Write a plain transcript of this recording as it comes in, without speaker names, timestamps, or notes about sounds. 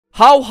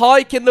How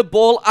high can the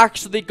ball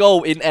actually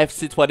go in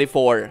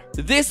FC24?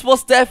 This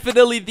was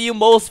definitely the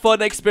most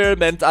fun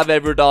experiment I've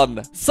ever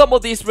done. Some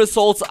of these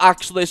results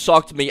actually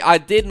shocked me. I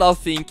did not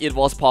think it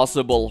was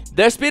possible.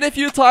 There's been a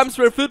few times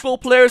where football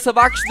players have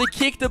actually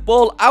kicked the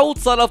ball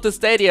outside of the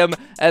stadium,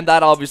 and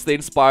that obviously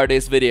inspired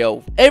this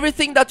video.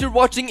 Everything that you're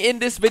watching in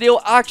this video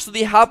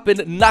actually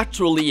happened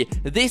naturally.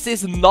 This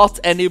is not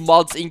any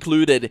mods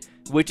included,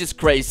 which is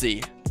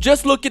crazy.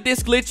 Just look at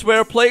this glitch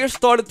where a player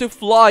started to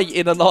fly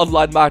in an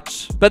online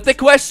match. But the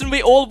question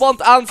we all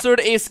want answered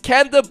is,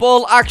 can the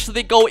ball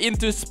actually go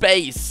into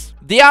space?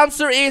 The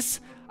answer is,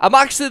 I'm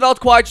actually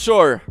not quite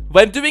sure.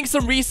 When doing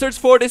some research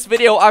for this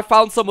video, I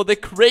found some of the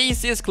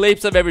craziest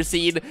clips I've ever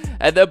seen,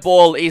 and the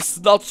ball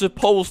is not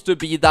supposed to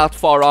be that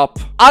far up.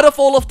 Out of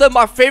all of them,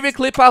 my favorite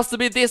clip has to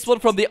be this one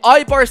from the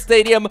Eibar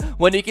Stadium,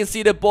 when you can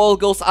see the ball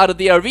goes out of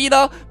the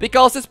arena,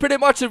 because it's pretty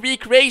much a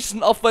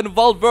recreation of when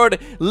Valverde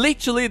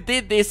literally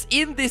did this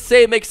in the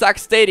same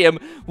exact stadium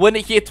when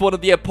he hit one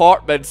of the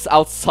apartments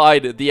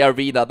outside the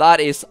arena.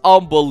 That is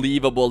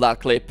unbelievable,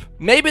 that clip.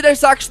 Maybe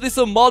there's actually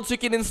some mods you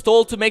can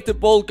install to make the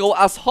ball go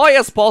as high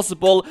as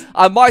possible.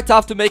 I might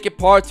have to make a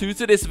part 2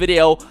 to this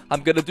video.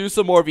 I'm gonna do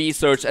some more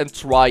research and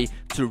try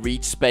to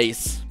reach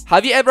space.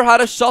 Have you ever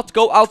had a shot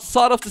go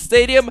outside of the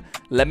stadium?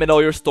 Let me know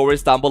your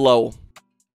stories down below.